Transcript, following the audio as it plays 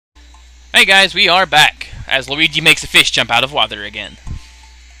Hey guys, we are back as Luigi makes a fish jump out of water again.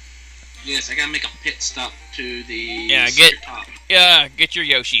 Yes, I gotta make a pit stop to the Yeah, top. Get your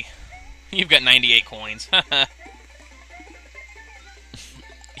Yoshi. You've got 98 coins.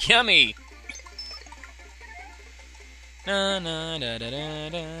 Yummy.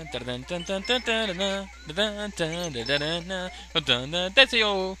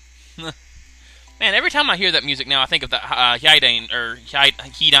 Man, every time I hear that music now, I think of the Hidane, or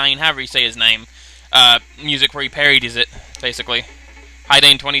Hidane, however you say his name, music where he parodies it, basically.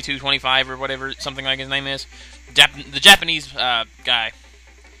 Hidane 2225 or whatever, something like his name is. The Japanese guy.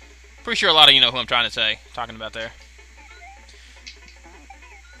 Pretty sure a lot of you know who I'm trying to say, talking about there.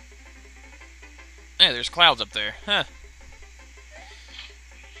 Hey, there's clouds up there, huh?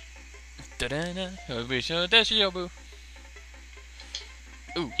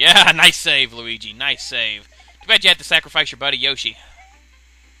 Ooh, yeah, nice save, Luigi, nice save. Too bad you had to sacrifice your buddy Yoshi.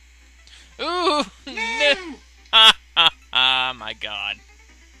 Ooh, no! Ha ha ha, my god.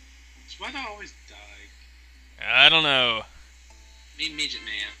 Why do I always die? I don't know. Me, Midget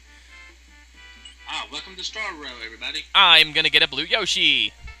Man. Ah, welcome to Star Row, everybody. I'm gonna get a blue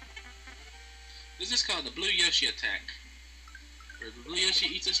Yoshi. This is called the Blue Yoshi Attack, where the Blue Yoshi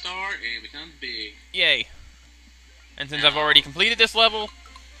eats a star and becomes big. Yay. And since I've already completed this level,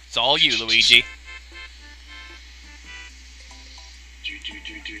 it's all you, Luigi.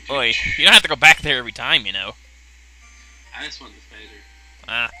 Boy, you don't have to go back there every time, you know. I just want the feather.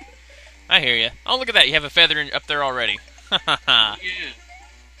 Ah, I hear ya. Oh, look at that, you have a feather up there already. Ha ha ha. Yeah.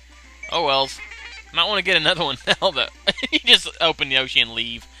 Oh wells. Might want to get another one now, though. You just open Yoshi and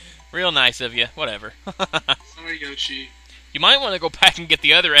leave. Real nice of you. Whatever. Sorry, Yoshi. You might want to go back and get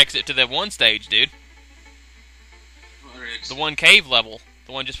the other exit to that one stage, dude. What other exit? The one cave level.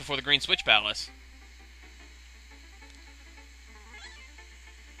 The one just before the Green Switch Palace.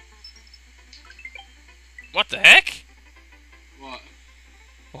 What the heck? What?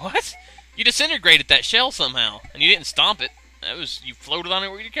 What? You disintegrated that shell somehow, and you didn't stomp it. That was, you floated on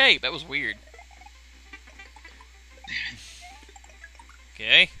it with your cape. That was weird.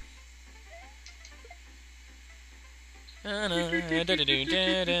 Okay. Come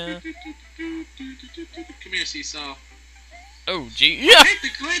here, Seesaw. Oh, gee. Yeah! Hit the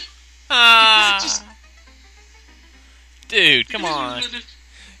glitch! Ah! Dude, come on.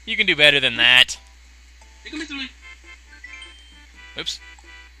 You can do better than that. Oops.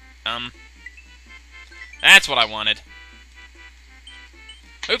 That's what I wanted.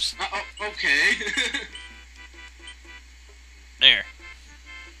 Oops. Okay. There.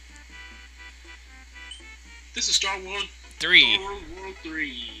 This is Star World 3. Star World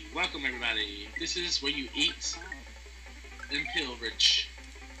 3. Welcome, everybody. This is where you eat and pillage.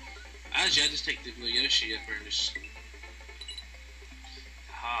 Actually, I just take the Blue Yoshi up there and just...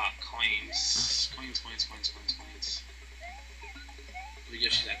 Ah, coins. Coins. Blue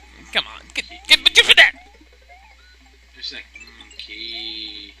Yoshi, that... Come on. Get for that! Just like,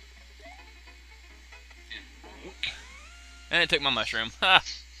 key. And it took my mushroom. Ha!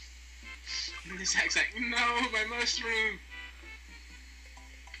 This hack's like, no, my mushroom!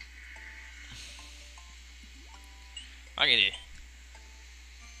 I get it.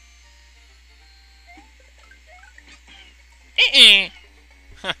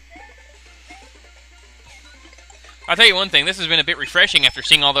 I'll tell you one thing, this has been a bit refreshing after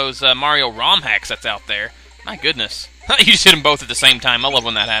seeing all those Mario ROM hacks that's out there. My goodness. You just hit them both at the same time. I love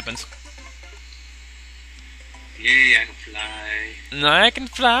when that happens. Yeah, I can fly. I can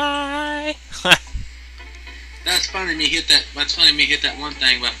fly. That's funny me hit that one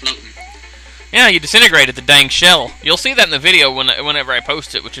thing by floating. Yeah, you disintegrated the dang shell. You'll see that in the video whenever I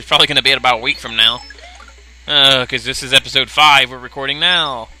post it, which is probably going to be at about a week from now. Because this is episode 5 we're recording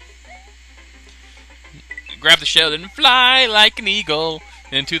now. Grab the shell and fly like an eagle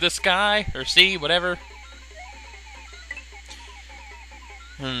into the sky, or sea, whatever.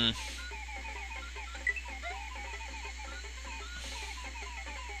 A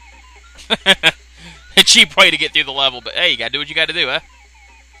cheap way to get through the level, but hey, you gotta do what you gotta do, huh?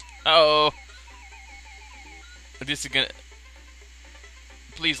 Uh-oh. This is gonna...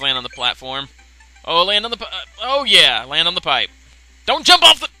 Please land on the platform. Oh, land on the... oh, yeah, land on the pipe. Don't jump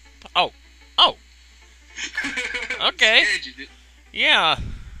off the... Oh. Oh. Okay. Yeah.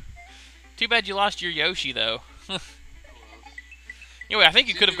 Too bad you lost your Yoshi, though. Anyway, I think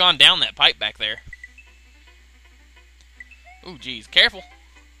you could have gone down that pipe back there. Ooh, jeez. Careful.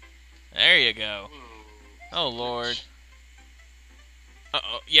 There you go. Oh, Lord.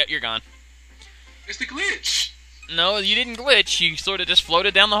 Uh-oh. Yeah, you're gone. It's the glitch. No, you didn't glitch. You sort of just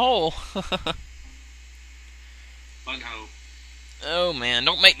floated down the hole. Fun hole. Oh man,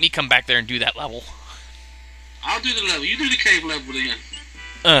 don't make me come back there and do that level. I'll do the level. You do the cave level then.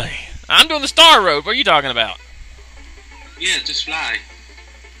 I'm doing the Star Road. What are you talking about? Yeah, just fly.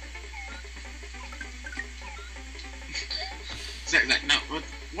 Zach, no.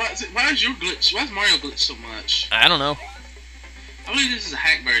 What is it? Why is your glitch? Why is Mario glitch so much? I don't know. I believe this is a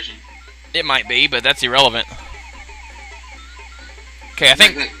hack version. It might be, but that's irrelevant. Okay, I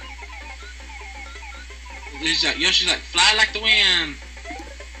think. Yoshi's like, fly like the wind.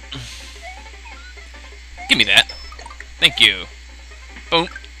 Give me that. Thank you. Boom.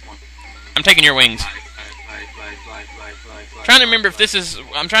 I'm taking your wings. Fly. Trying to remember if this is.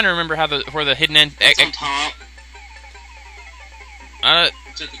 I'm trying to remember how where the hidden end. It's on top.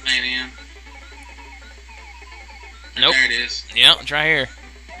 It's at the main end. Nope. There it is. Yeah, it's right here.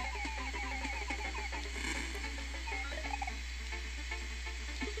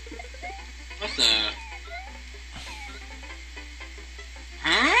 What the?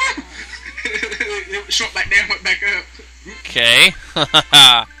 Huh? It shrunk back down, went back up. Okay.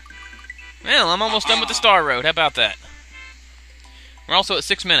 Well, I'm almost done with the Star Road. How about that? We're also at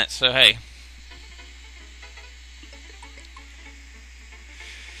 6 minutes, so hey.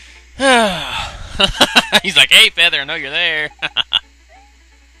 He's like, hey, Feather, I know you're there.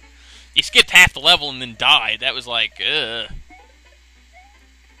 You skipped half the level and then died. That was like, ugh.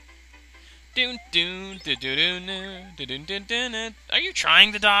 Are you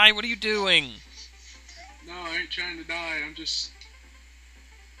trying to die? What are you doing? No, I ain't trying to die. I'm just...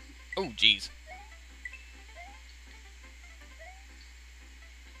 Oh, jeez.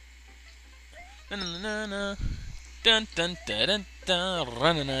 Na-na-na-na. Dun dun dun dun dun.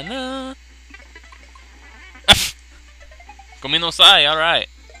 Ra-na-na-na. Kumi no sai, alright.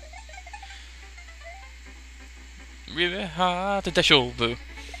 Really hard to shoulder.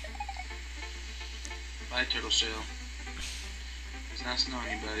 Bye, Turtle Shell. It's nice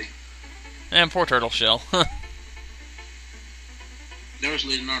knowing you, buddy. And poor Turtle Shell. There was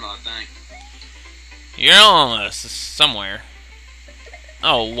Leonardo, I think. You're on us somewhere.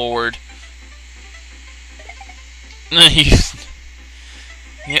 Oh, Lord. Nice.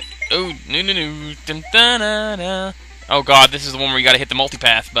 Yeah. Oh, no. Dun, dun, dun, dun. Oh, God, this is the one where you gotta hit the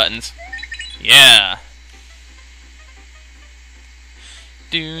multipath buttons. Yeah.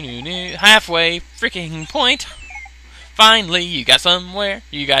 Halfway freaking point. Finally, you got somewhere.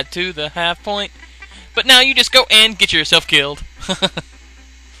 You got to the half point. But now you just go and get yourself killed.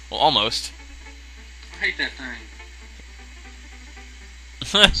 Well, almost. I hate that thing.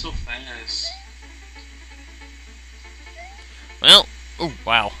 It's so fast. Well, oh,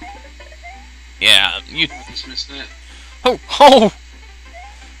 wow. Yeah, you... I just missed that. Oh!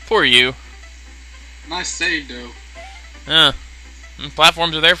 Poor you. Nice save, though.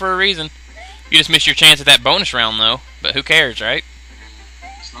 Platforms are there for a reason. You just missed your chance at that bonus round, though. But who cares, right?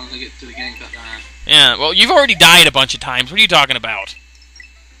 As long as I get to the game without dying. Yeah, well, you've already died a bunch of times. What are you talking about?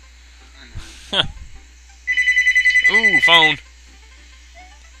 I know. Ooh, phone.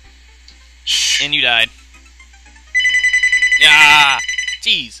 Shh. And you died. Yeah!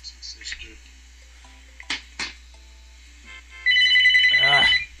 Jeez. Sister.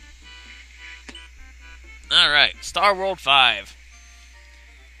 Alright, Star World 5.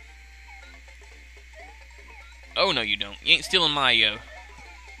 Oh, no, you don't. You ain't stealing my,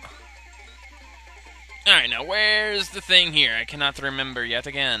 Alright, now, where's the thing here? I cannot remember yet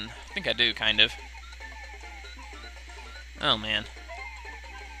again. I think I do, kind of. Oh, man.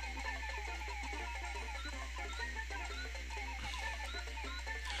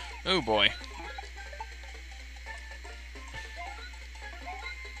 Oh, boy.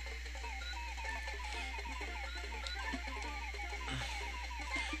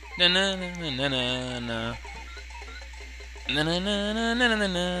 Na na na na na na. Na na na na na na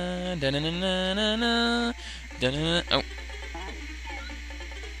na. Da na na na na na. Da na na. Oh.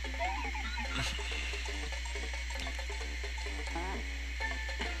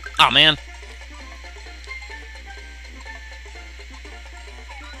 Oh man.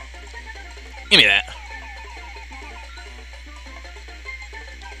 Give me that.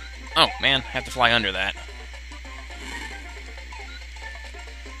 Oh man, I have to fly under that.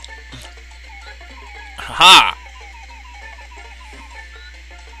 Haha!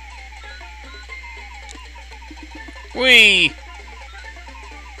 Whee!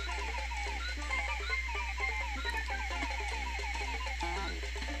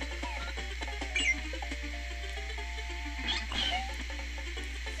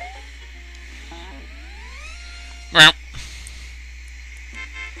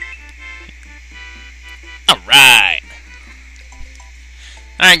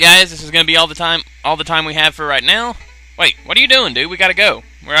 Alright guys, this is gonna be all the time we have for right now. Wait, what are you doing, dude? We gotta go.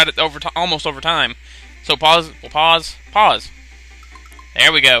 We're at it almost over time. So pause. We'll pause. Pause.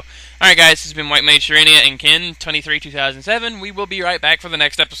 There we go. Alright, guys, this has been WhitemageSerenia and Ken, 23-2007. We will be right back for the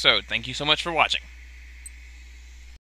next episode. Thank you so much for watching.